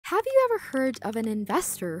Have you ever heard of an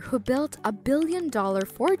investor who built a billion-dollar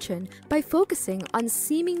fortune by focusing on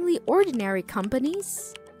seemingly ordinary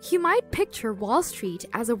companies? You might picture Wall Street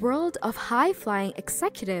as a world of high-flying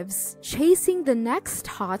executives chasing the next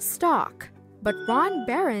hot stock. But Ron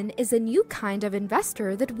Barron is a new kind of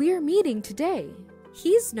investor that we're meeting today.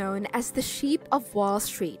 He's known as the Sheep of Wall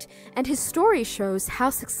Street, and his story shows how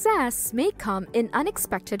success may come in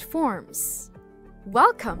unexpected forms.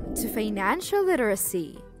 Welcome to Financial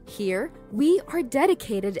Literacy. Here, we are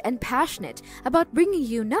dedicated and passionate about bringing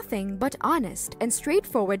you nothing but honest and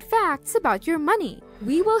straightforward facts about your money.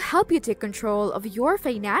 We will help you take control of your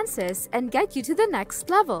finances and get you to the next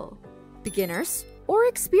level. Beginners or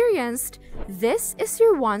experienced, this is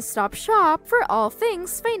your one-stop shop for all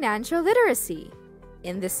things financial literacy.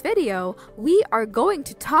 In this video, we are going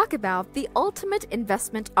to talk about the ultimate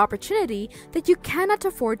investment opportunity that you cannot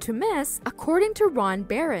afford to miss according to Ron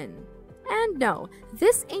Barron. And no,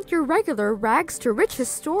 this ain't your regular rags to riches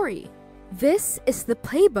story. This is the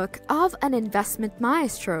playbook of an investment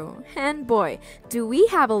maestro, and boy, do we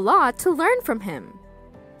have a lot to learn from him.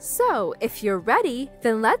 So, if you're ready,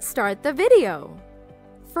 then let's start the video.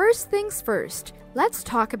 First things first, let's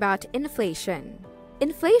talk about inflation.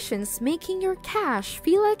 Inflation's making your cash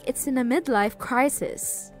feel like it's in a midlife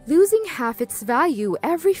crisis, losing half its value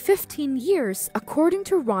every 15 years according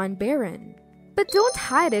to Ron Barron. But don't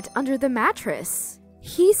hide it under the mattress.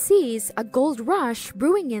 He sees a gold rush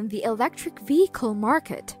brewing in the electric vehicle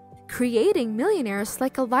market, creating millionaires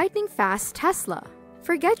like a lightning-fast Tesla.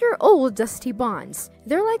 Forget your old dusty bonds,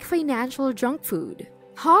 they're like financial junk food.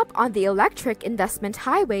 Hop on the electric investment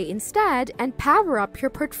highway instead and power up your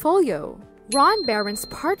portfolio. Ron Barron's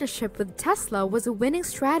partnership with Tesla was a winning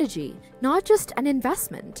strategy, not just an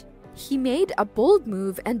investment. He made a bold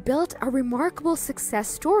move and built a remarkable success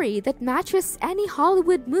story that matches any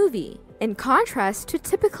Hollywood movie. In contrast to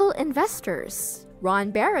typical investors,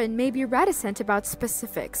 Ron Barron may be reticent about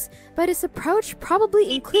specifics, but his approach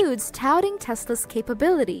probably includes touting Tesla's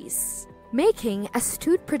capabilities, making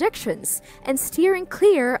astute predictions, and steering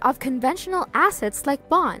clear of conventional assets like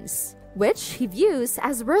bonds, which he views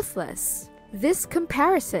as worthless. This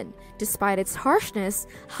comparison, despite its harshness,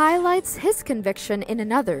 highlights his conviction in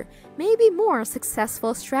another, maybe more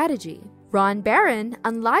successful strategy. Ron Barron,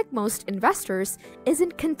 unlike most investors,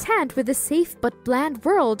 isn't content with the safe but bland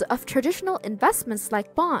world of traditional investments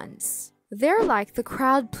like bonds. They're like the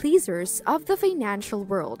crowd pleasers of the financial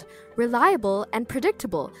world, reliable and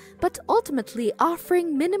predictable, but ultimately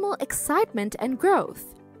offering minimal excitement and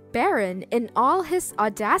growth. Barron, in all his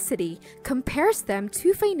audacity, compares them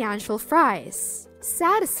to financial fries,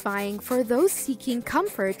 satisfying for those seeking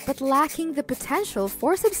comfort but lacking the potential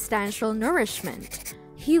for substantial nourishment.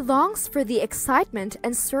 He longs for the excitement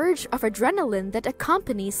and surge of adrenaline that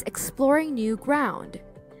accompanies exploring new ground.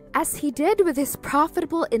 As he did with his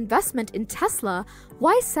profitable investment in Tesla,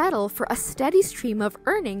 why settle for a steady stream of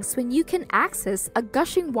earnings when you can access a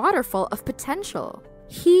gushing waterfall of potential?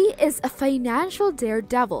 He is a financial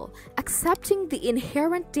daredevil, accepting the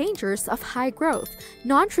inherent dangers of high growth,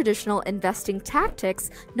 non-traditional investing tactics,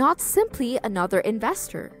 not simply another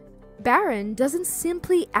investor. Barron doesn't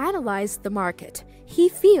simply analyze the market. He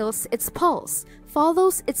feels its pulse,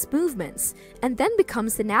 follows its movements, and then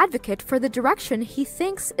becomes an advocate for the direction he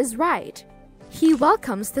thinks is right. He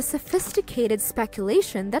welcomes the sophisticated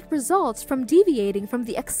speculation that results from deviating from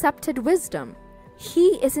the accepted wisdom.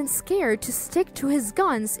 He isn't scared to stick to his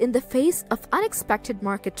guns in the face of unexpected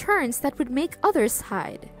market turns that would make others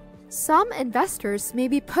hide. Some investors may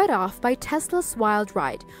be put off by Tesla's wild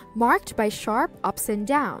ride, marked by sharp ups and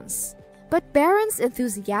downs. But Barron's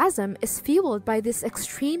enthusiasm is fueled by this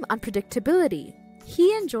extreme unpredictability.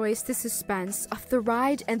 He enjoys the suspense of the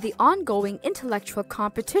ride and the ongoing intellectual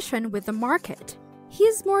competition with the market. He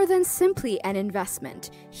is more than simply an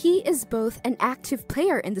investment. He is both an active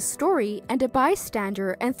player in the story and a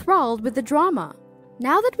bystander enthralled with the drama.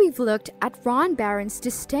 Now that we've looked at Ron Barron's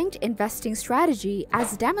distinct investing strategy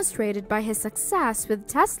as demonstrated by his success with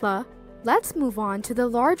Tesla, let's move on to the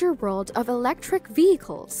larger world of electric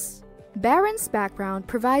vehicles. Barron's background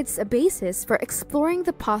provides a basis for exploring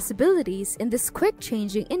the possibilities in this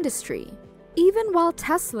quick-changing industry. Even while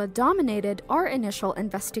Tesla dominated our initial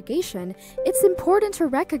investigation, it's important to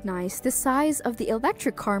recognize the size of the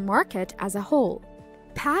electric car market as a whole.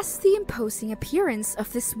 Past the imposing appearance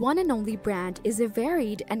of this one and only brand is a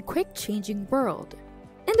varied and quick-changing world.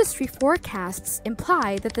 Industry forecasts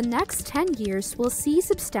imply that the next 10 years will see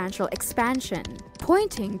substantial expansion,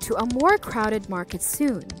 pointing to a more crowded market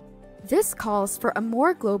soon. This calls for a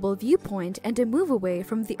more global viewpoint and a move away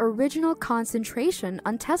from the original concentration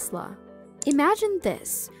on Tesla. Imagine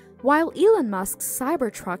this. While Elon Musk's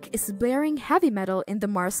Cybertruck is blaring heavy metal in the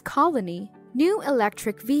Mars colony, new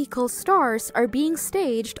electric vehicle stars are being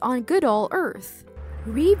staged on good old Earth.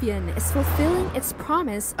 Rivian is fulfilling its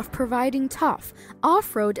promise of providing tough,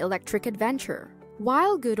 off-road electric adventure,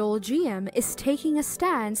 while good old GM is taking a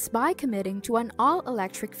stance by committing to an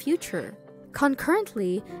all-electric future.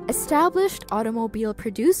 Concurrently, established automobile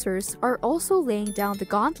producers are also laying down the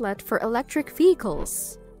gauntlet for electric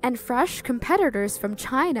vehicles, and fresh competitors from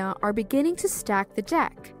China are beginning to stack the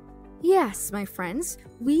deck. Yes, my friends,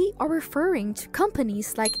 we are referring to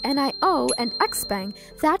companies like NIO and XPeng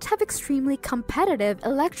that have extremely competitive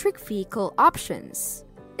electric vehicle options.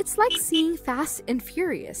 It's like seeing Fast and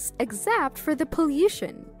Furious, except for the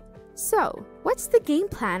pollution. So, what's the game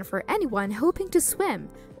plan for anyone hoping to swim,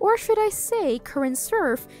 or should I say current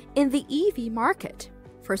surf, in the EV market?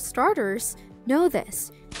 For starters, know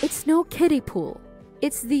this, it's no kiddie pool.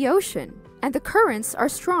 It's the ocean, and the currents are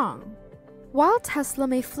strong. While Tesla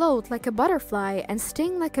may float like a butterfly and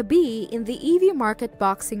sting like a bee in the EV market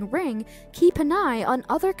boxing ring, keep an eye on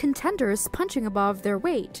other contenders punching above their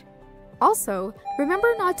weight. Also,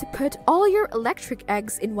 remember not to put all your electric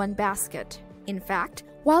eggs in one basket. In fact,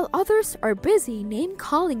 while others are busy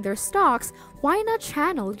name-calling their stocks, why not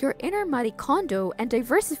channel your inner muddy condo and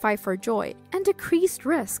diversify for joy and decreased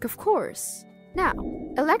risk, of course? Now,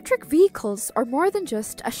 electric vehicles are more than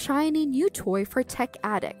just a shiny new toy for tech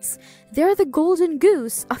addicts. They're the golden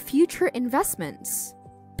goose of future investments.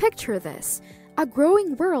 Picture this, a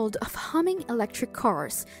growing world of humming electric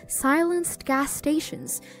cars, silenced gas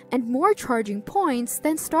stations, and more charging points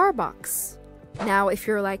than Starbucks. Now, if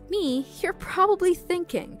you're like me, you're probably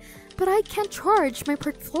thinking, but I can't charge my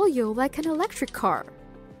portfolio like an electric car.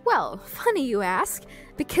 Well, funny you ask,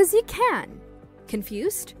 because you can.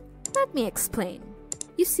 Confused? Let me explain.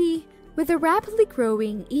 You see, with the rapidly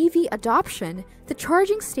growing EV adoption, the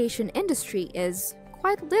charging station industry is,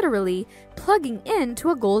 quite literally, plugging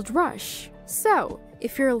into a gold rush. So,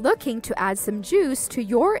 if you're looking to add some juice to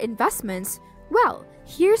your investments, well,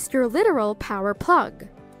 here's your literal power plug.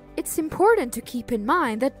 It's important to keep in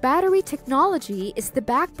mind that battery technology is the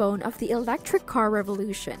backbone of the electric car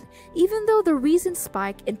revolution, even though the recent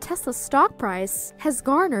spike in Tesla's stock price has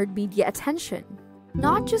garnered media attention.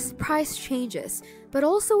 Not just price changes, but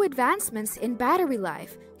also advancements in battery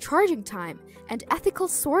life, charging time, and ethical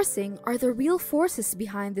sourcing are the real forces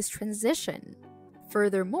behind this transition.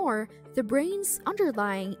 Furthermore, the brains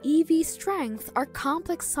underlying EV strength are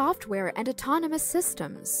complex software and autonomous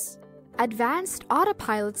systems. Advanced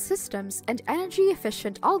autopilot systems and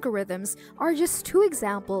energy-efficient algorithms are just two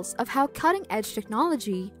examples of how cutting-edge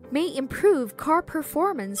technology may improve car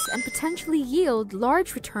performance and potentially yield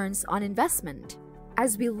large returns on investment.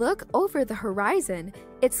 As we look over the horizon,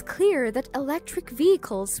 it's clear that electric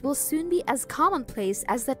vehicles will soon be as commonplace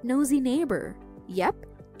as that nosy neighbor. Yep,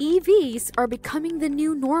 EVs are becoming the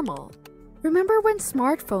new normal. Remember when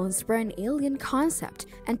smartphones were an alien concept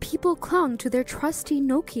and people clung to their trusty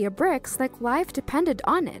Nokia bricks like life depended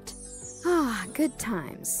on it? Ah, good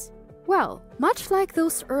times. Well, much like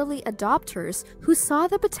those early adopters who saw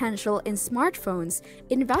the potential in smartphones,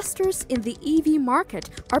 investors in the EV market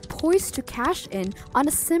are poised to cash in on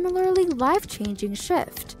a similarly life-changing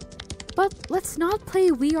shift. But let's not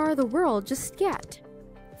play We Are the World just yet.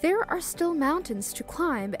 There are still mountains to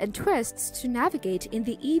climb and twists to navigate in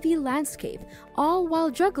the EV landscape, all while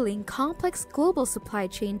juggling complex global supply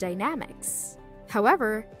chain dynamics.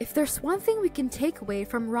 However, if there's one thing we can take away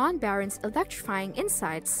from Ron Barron's electrifying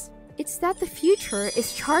insights, it's that the future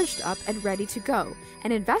is charged up and ready to go,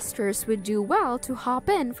 and investors would do well to hop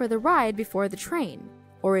in for the ride before the train,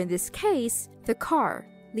 or in this case, the car,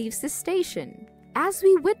 leaves the station. As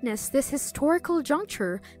we witness this historical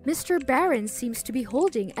juncture, Mr. Barron seems to be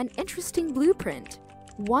holding an interesting blueprint,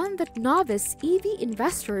 one that novice EV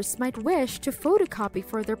investors might wish to photocopy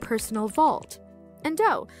for their personal vault. And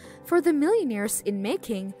oh, for the millionaires in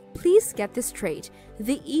making, please get this straight.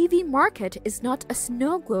 The EV market is not a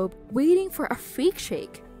snow globe waiting for a freak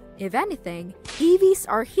shake. If anything, EVs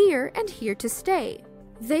are here and here to stay.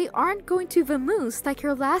 They aren't going to vamoose like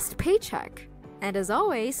your last paycheck. And as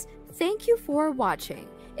always, thank you for watching.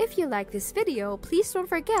 If you like this video, please don't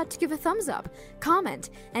forget to give a thumbs up,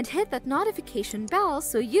 comment, and hit that notification bell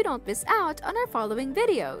so you don't miss out on our following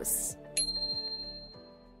videos.